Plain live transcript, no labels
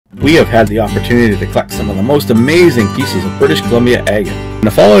we have had the opportunity to collect some of the most amazing pieces of British Columbia agate. In the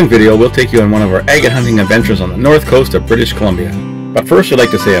following video, we'll take you on one of our agate hunting adventures on the north coast of British Columbia. But first, I'd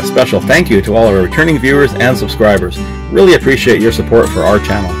like to say a special thank you to all of our returning viewers and subscribers. Really appreciate your support for our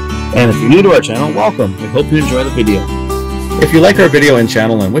channel. And if you're new to our channel, welcome. We hope you enjoy the video. If you like our video and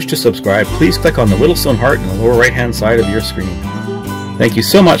channel and wish to subscribe, please click on the little stone heart in the lower right hand side of your screen. Thank you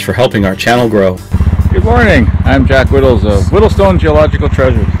so much for helping our channel grow. Good morning, I'm Jack Whittles of Whittlestone Geological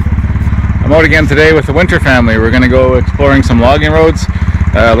Treasures. I'm out again today with the Winter family. We're going to go exploring some logging roads,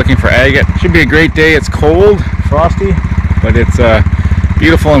 looking for agate. Should be a great day. It's cold, frosty, but it's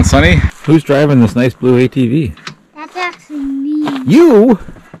beautiful and sunny. Who's driving this nice blue ATV? That's actually me. You?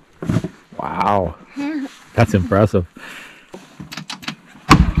 Wow, that's impressive.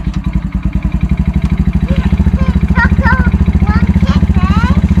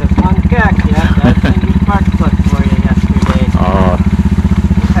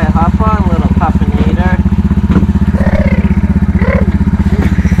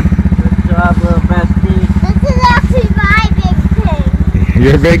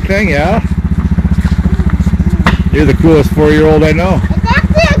 Your big thing, yeah? You're the coolest 4-year-old I know. It's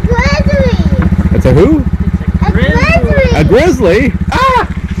actually a grizzly. It's a who? A grizzly. A grizzly? Ah!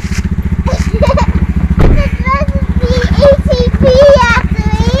 It's supposed to be ATV,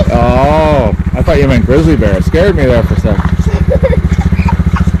 actually. Oh, I thought you meant grizzly bear. It scared me there for a second.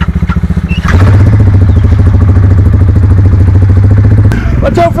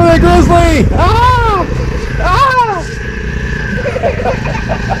 Watch out for the grizzly! Ah! Ah!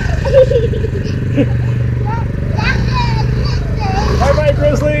 Bye-bye,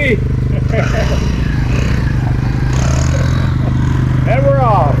 Grizzly! And we're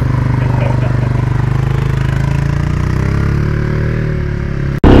off!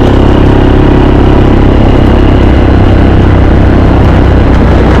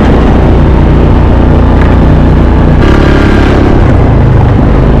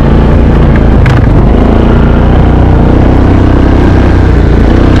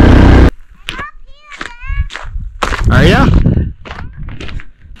 Are ya?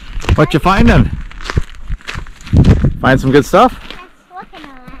 What you finding? Find some good stuff? Looking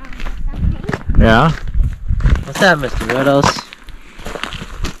around something. Yeah. What's that, Mr. Riddles?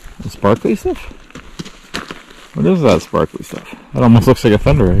 Sparkly stuff? What is that sparkly stuff? That almost looks like a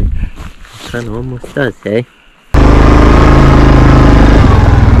thunder egg. Kind of almost does, eh?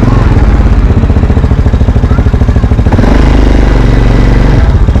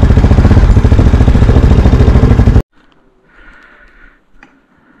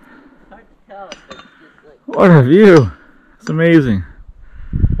 What a view! It's amazing.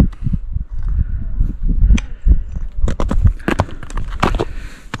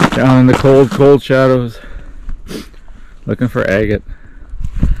 Down in the cold, cold shadows, looking for agate.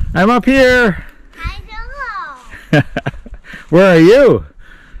 I'm up here! I don't know. Where are you?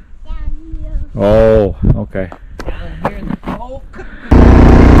 Down here. Oh, okay. Down here in the cold.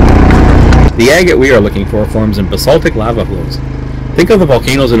 The agate we are looking for forms in basaltic lava flows. Think of the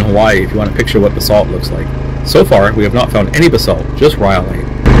volcanoes in Hawaii if you want to picture what basalt looks like. So far, we have not found any basalt, just rhyolite.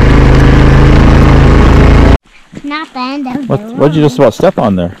 Not the end of the road. What'd you just about step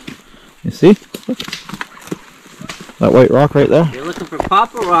on there? You see? That white rock right there? You're looking for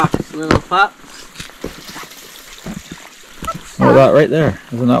Papa Rocks, little pup. Oh, that right there.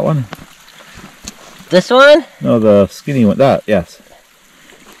 Isn't that one? This one? No, the skinny one. That, yes.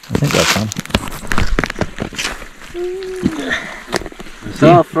 I think that's one. It's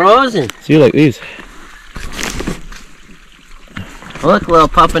all frozen. See, like these. Look, little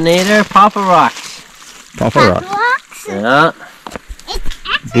Pupinator, Papa Rocks. Papa rock. Rocks? Yeah. It's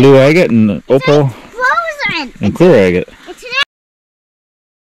actually Blue agate and opal frozen. and clear agate. It's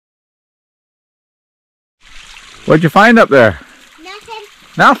What'd you find up there? nothing.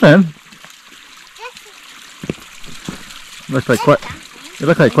 Nothing. Just Looks like quite. You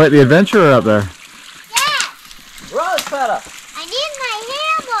look like quite the adventurer up there. Rose petal. I need my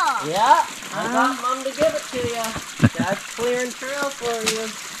hammer. Yeah. I got Mom to give it to you. That's clearing trail for you.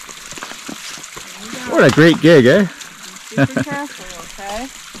 What a great gig, eh? Be careful, okay?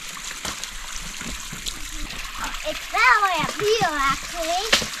 It's that way up here, actually.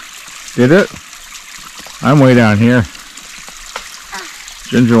 Did it? I'm way down here.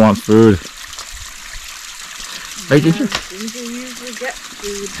 Ginger wants food. Right, Ginger? Ginger usually gets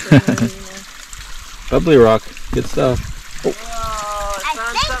food from Bubbly rock. Good stuff. Whoa, I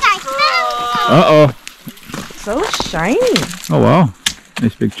think I Uh-oh. So shiny. Oh, wow.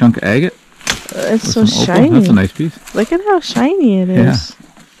 Nice big chunk of agate. It's With so some opal. shiny. That's a nice piece. Look at how shiny it is.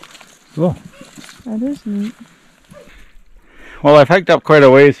 Cool. That is neat. Well, I've hiked up quite a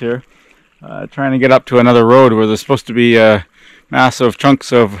ways here, trying to get up to another road where there's supposed to be massive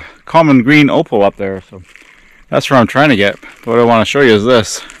chunks of common green opal up there. So that's where I'm trying to get. But what I want to show you is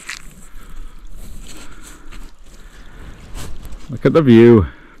this. Look at the view.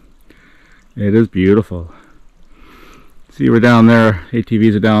 It is beautiful. See, we're down there.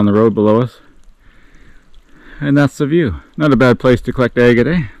 ATVs are down on the road below us. And that's the view. Not a bad place to collect agate,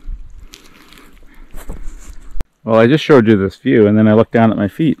 eh? Well, I just showed you this view, and then I look down at my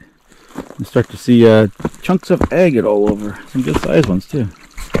feet and start to see chunks of agate all over. Some good sized ones too.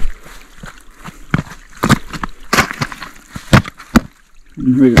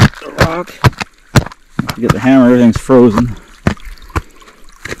 And here we got the rock. Have to get the hammer, everything's frozen.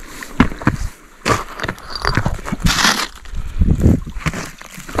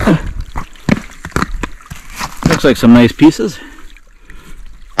 Looks like some nice pieces.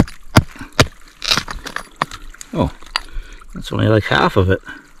 Oh, that's only like half of it.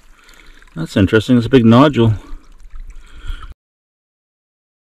 That's interesting. It's a big nodule.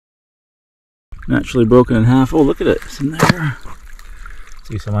 Naturally broken in half. Oh, look at it. It's in there.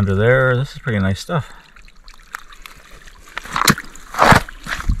 See some under there. This is pretty nice stuff.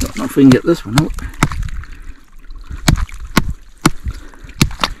 Don't know if we can get this one out.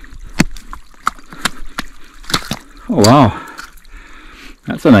 Oh wow.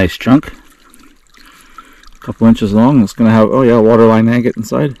 That's a nice chunk. A couple inches long. It's going to have, oh yeah, waterline agate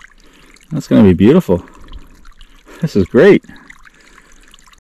inside. That's going to be beautiful. This is great.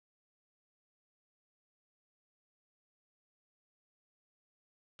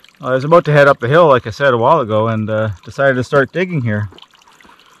 I was about to head up the hill, like I said a while ago, and decided to start digging here.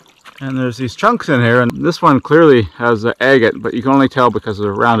 And there's these chunks in here, and this one clearly has agate, but you can only tell because of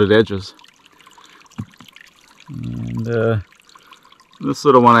the rounded edges. And this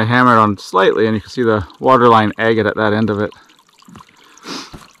little one I hammered on slightly, and you can see the waterline agate at that end of it.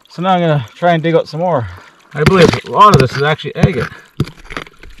 So now I'm going to try and dig out some more. I believe a lot of this is actually agate.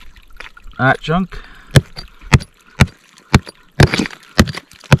 That chunk.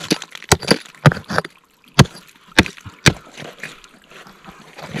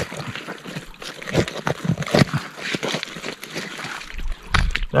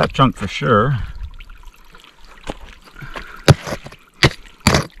 That chunk for sure.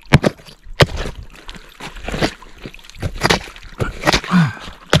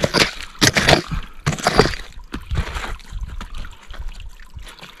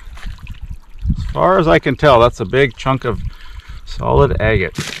 As far as I can tell, that's a big chunk of solid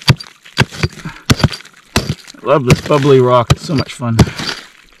agate. I love this bubbly rock. It's so much fun.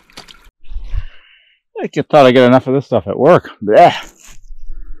 I thought I'd get enough of this stuff at work. Blech.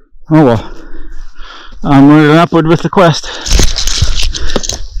 Oh well. I'm running upward with the quest.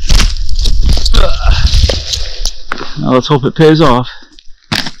 Now let's hope it pays off.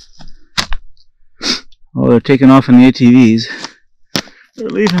 Oh, they're taking off in the ATVs. They're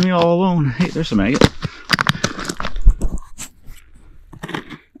leaving me all alone. Hey, there's some agate.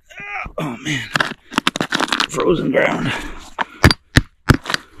 Oh man. Frozen ground.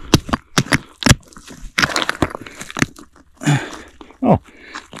 Oh,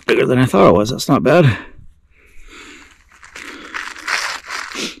 bigger than I thought it was. That's not bad.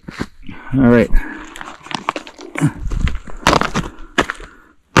 All right.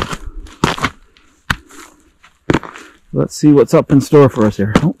 Let's see what's up in store for us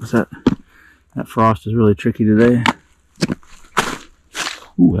here. Oh, what's that? That frost is really tricky today.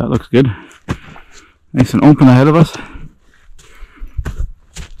 Ooh, that looks good. Nice and open ahead of us.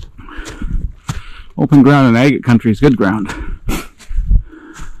 Open ground in agate country is good ground.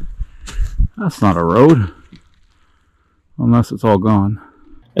 That's not a road. Unless it's all gone.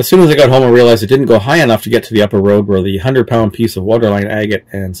 As soon as I got home, I realized it didn't go high enough to get to the upper road where the 100-pound piece of waterline agate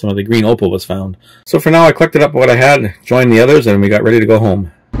and some of the green opal was found. So for now, I collected up what I had, joined the others, and we got ready to go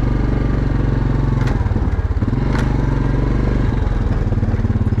home.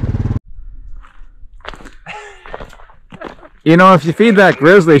 You know, if you feed that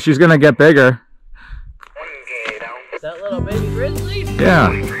grizzly, she's going to get bigger. Is that little baby grizzly?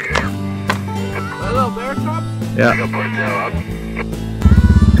 Yeah. That little bear cub? Yeah.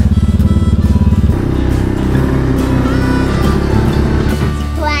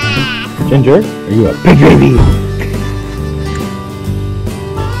 Quack. Ginger, are you a big baby?